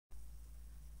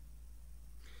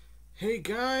Hey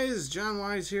guys, John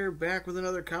Wise here, back with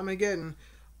another comic again.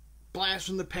 Blast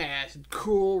from the past,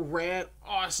 cool, rad,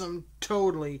 awesome,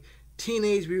 totally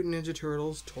Teenage Mutant Ninja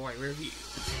Turtles Toy Review.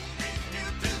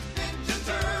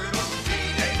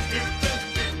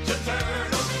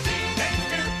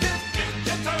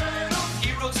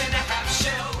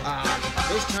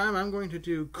 This time I'm going to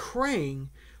do Krang,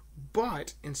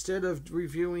 but instead of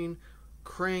reviewing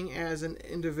Krang as an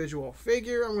individual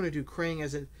figure, I'm going to do Krang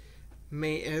as an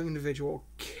individual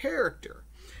character.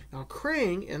 Now,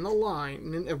 Krang in the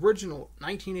line, in the original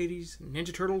 1980s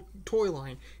Ninja Turtle toy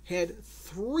line, had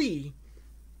 3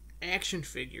 action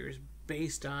figures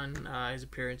based on his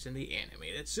appearance in the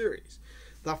animated series.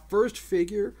 The first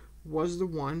figure was the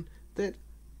one that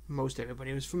most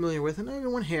everybody was familiar with, and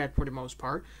everyone had for the most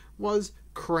part, was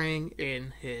Krang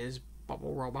in his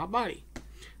bubble robot body.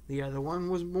 The other one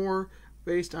was more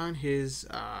based on his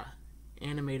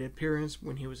animated appearance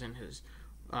when he was in his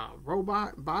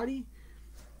robot body.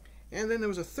 And then there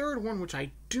was a third one which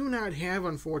I do not have,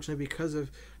 unfortunately, because of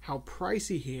how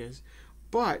pricey he is.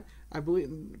 But I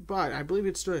believe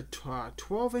it stood at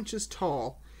 12 inches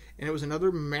tall, and it was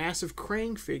another massive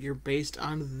Krang figure based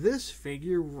on this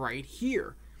figure right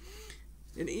here.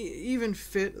 It even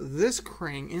fit this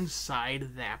Krang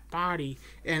inside that body,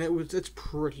 and it's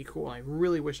pretty cool. I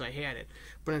really wish I had it.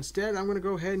 But instead, I'm going to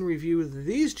go ahead and review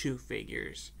these 2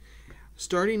 figures,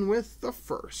 starting with the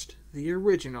first, the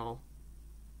original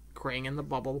Krang in the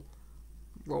bubble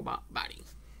robot body.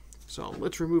 So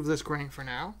let's remove this Krang for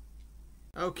now.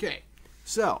 Okay,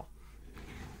 so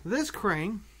this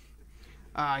Krang,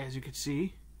 as you can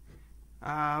see,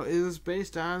 is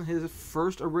based on his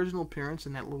first original appearance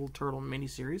in that little turtle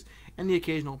miniseries, and the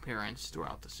occasional appearance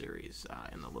throughout the series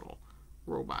in the little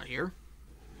robot here.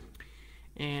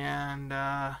 And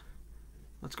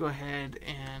let's go ahead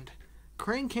and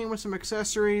Krang came with some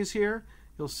accessories here.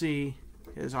 You'll see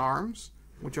his arms,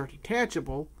 which are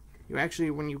detachable. You actually,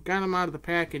 when you got them out of the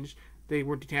package, they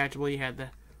were detachable. You had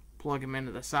to plug them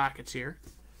into the sockets here.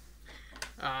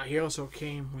 He also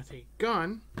came with a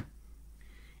gun.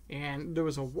 And there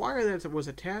was a wire that was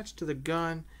attached to the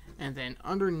gun, and then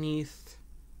underneath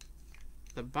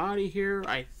the body here,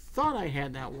 I thought I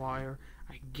had that wire.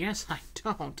 I guess I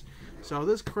don't. So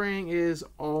this Krang is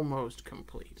almost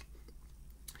complete.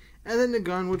 And then the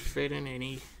gun would fit in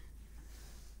any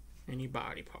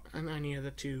body part, on any of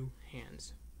the 2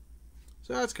 hands.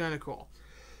 So that's kind of cool.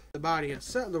 The body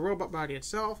itself, the robot body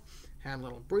itself, had a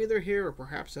little breather here, or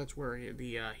perhaps that's where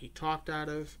he talked out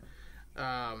of.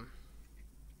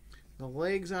 The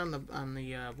legs on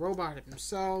the robot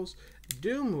themselves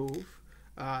do move.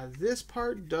 This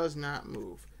part does not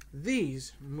move.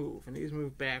 These move, and these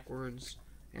move backwards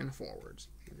and forwards.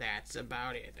 That's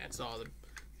about it. That's all the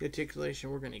articulation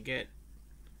we're going to get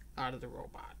out of the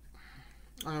robot.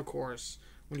 And of course,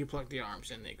 when you plug the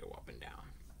arms in, they go up and down.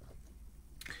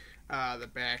 The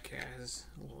back has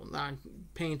little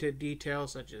non-painted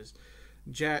details such as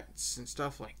jets and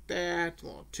stuff like that,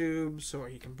 little tubes so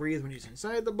he can breathe when he's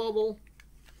inside the bubble,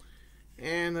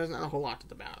 and there's not a whole lot to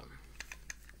the bottom.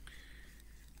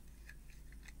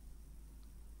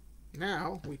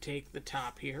 Now we take the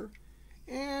top here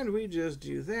and we just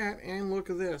do that, and look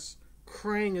at this,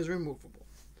 Krang is removable,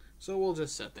 so we'll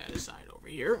just set that aside over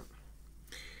here.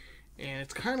 And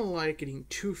it's kind of like getting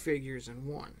 2 figures in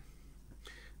one.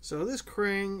 So this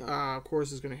Krang of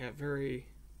course is going to have very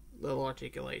little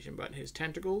articulation, but his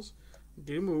tentacles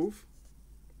do move.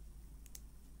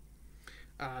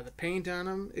 The paint on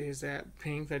him is that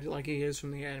pink that like he is from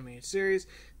the animated series,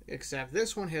 except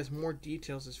this one has more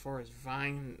details as far as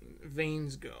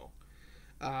veins go.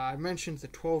 I mentioned the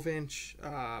 12-inch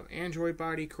Android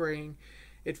Body Krang.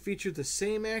 It featured the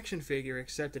same action figure,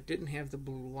 except it didn't have the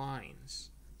blue lines,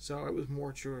 so it was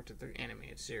more true to the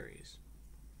animated series.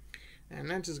 And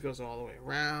that just goes all the way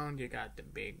around. You got the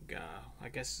big, I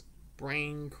guess,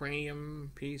 brain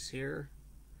cranium piece here.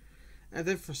 And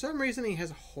then for some reason he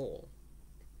has a hole.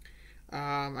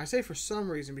 I say for some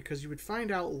reason because you would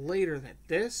find out later that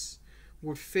this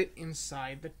would fit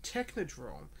inside the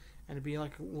Technodrome and it'd be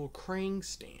like a little Krang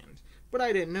stand. But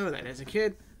I didn't know that. As a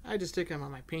kid, I'd just stick them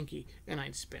on my pinky and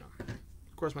I'd spin them.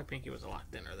 Of course, my pinky was a lot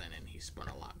thinner then and he spun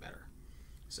a lot better.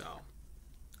 So,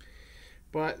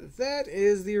 but that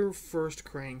is the first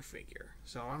Krang figure.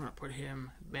 So I'm going to put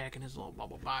him back in his little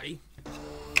bubble body.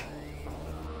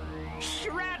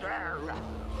 Shredder!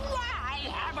 Why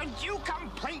haven't you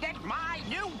completed my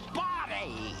new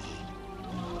body?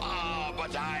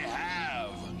 But I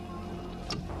have.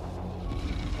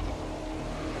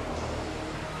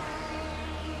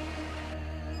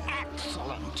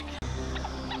 Excellent.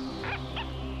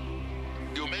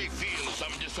 You may feel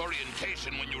some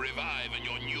disorientation when you revive in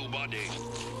your new body.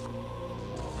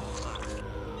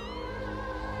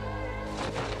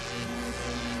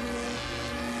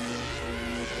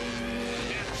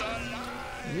 It's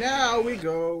alive! Now we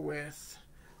go with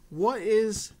what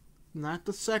is not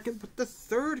the second, but the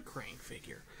third Krang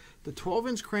figure. The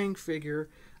 12-inch Krang figure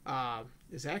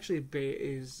is actually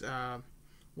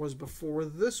was before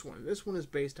this one. This one is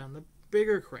based on the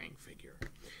bigger Krang figure.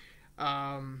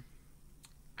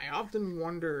 I often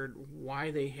wondered why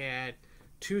they had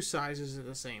two sizes of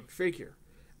the same figure.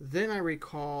 Then I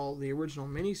recall the original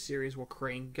miniseries where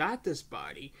Krang got this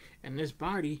body, and this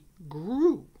body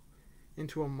grew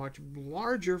into a much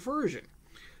larger version.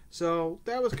 So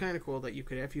that was kind of cool that you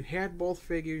could, if you had both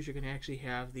figures, you can actually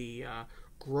have the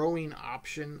growing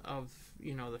option of,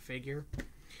 the figure.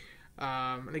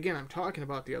 And again, I'm talking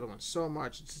about the other one so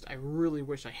much. It's just, I really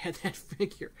wish I had that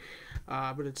figure.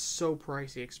 But it's so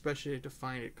pricey, especially to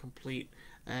find it complete.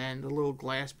 And the little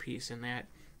glass piece in that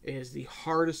is the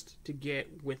hardest to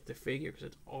get with the figure because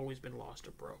it's always been lost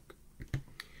or broke.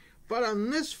 But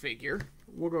on this figure,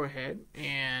 we'll go ahead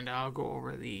and I'll go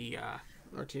over the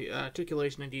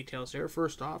articulation and details here.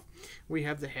 First off, we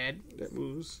have the head that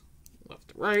moves left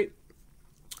to right.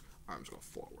 Arms go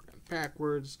forward and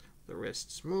backwards. The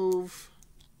wrists move.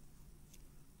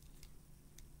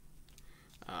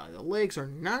 The legs are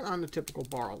not on the typical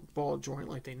ball joint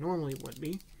like they normally would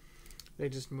be. They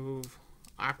just move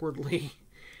awkwardly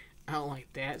out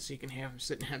like that, so you can have them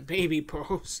sitting in baby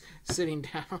pose, sitting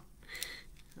down.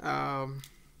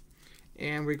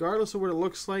 And regardless of what it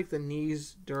looks like, the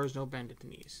knees, there is no bend at the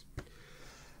knees.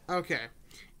 Okay,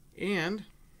 and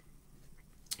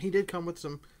he did come with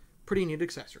some pretty neat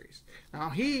accessories. Now,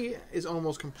 he is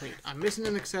almost complete. I'm missing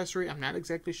an accessory. I'm not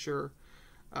exactly sure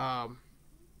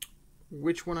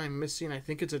which one I'm missing. I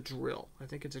think it's a drill.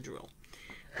 What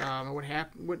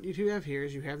you have here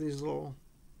is you have these little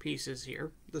pieces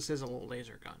here. This is a little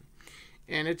laser gun.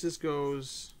 And it just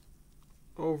goes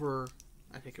over,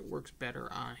 I think it works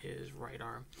better on his right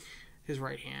arm, his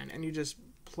right hand. And you just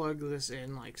plug this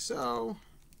in like so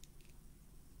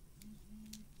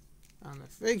on the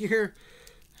figure.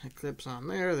 It clips on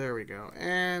there. There we go.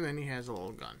 And then he has a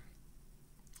little gun.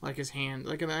 Like his hand,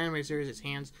 like in the anime series, his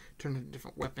hands turn into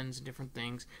different weapons and different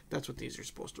things. That's what these are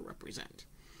supposed to represent.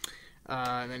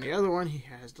 And then the other one, he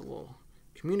has the little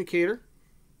communicator.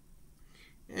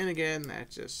 And again, that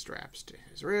just straps to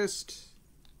his wrist.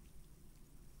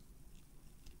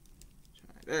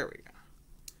 There we go.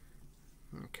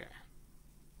 Okay.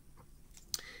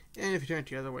 And if you turn it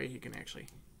the other way, you can actually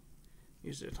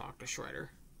use it to talk to Shredder.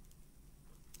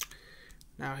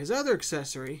 Now, his other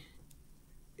accessory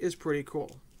is pretty cool.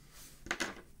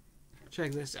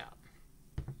 Check this out.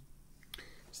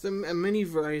 It's a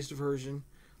mini-sized version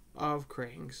of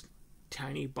Krang's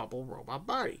tiny bubble robot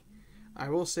body. I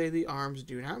will say the arms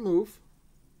do not move,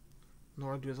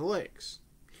 nor do the legs.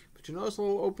 But you notice a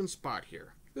little open spot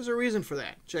here. There's a reason for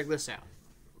that. Check this out.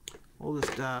 We'll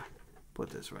just put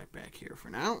this right back here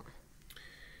for now.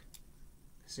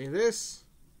 See this?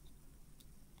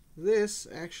 This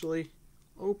actually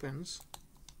opens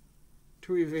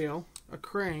to reveal a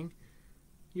Krang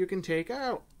you can take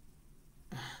out.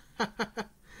 A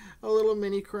little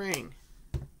mini Krang.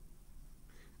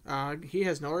 He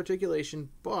has no articulation,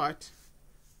 but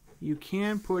you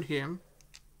can put him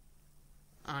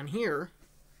on here,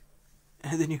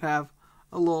 and then you have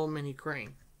a little mini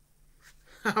Krang.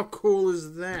 How cool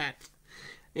is that?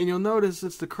 And you'll notice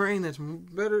it's the Krang that's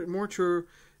more true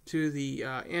to the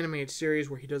animated series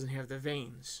where he doesn't have the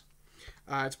veins.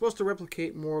 It's supposed to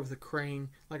replicate more of the Krang,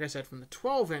 like I said, from the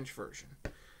 12-inch version.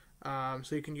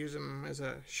 So you can use them as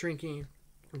a shrinking,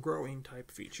 growing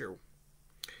type feature.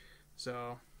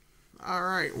 So,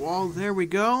 alright, well, there we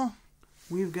go.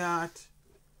 We've got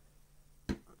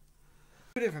two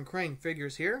different Krang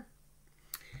figures here.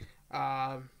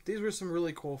 These were some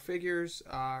really cool figures.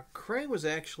 Krang was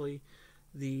actually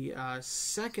the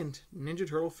second Ninja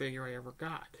Turtle figure I ever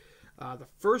got. The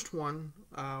first one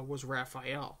was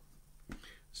Raphael.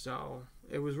 So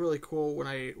it was really cool when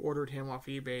I ordered him off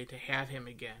eBay to have him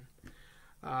again.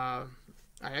 I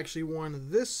actually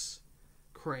won this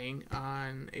Krang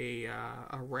on a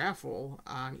raffle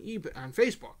on eBay, on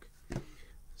Facebook.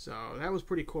 So that was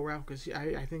pretty cool raffle because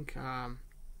I think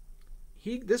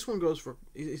this one goes for,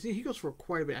 he goes for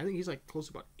quite a bit. I think he's like close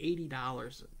to about $80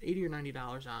 or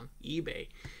 $90 on eBay,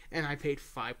 and I paid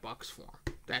 $5 for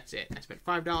him. That's it. I spent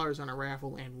 $5 on a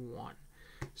raffle and won.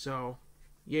 So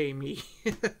yay me.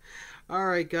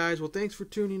 Alright guys, well thanks for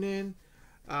tuning in.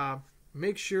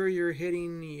 Make sure you're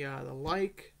hitting the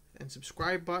like and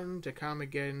subscribe button to come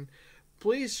again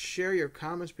please share your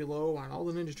comments below on all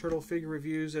the Ninja Turtle figure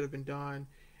reviews that have been done,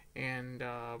 and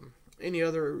any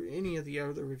of the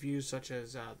other reviews, such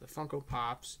as the Funko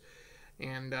Pops.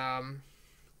 And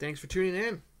thanks for tuning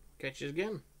in. Catch you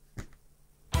again.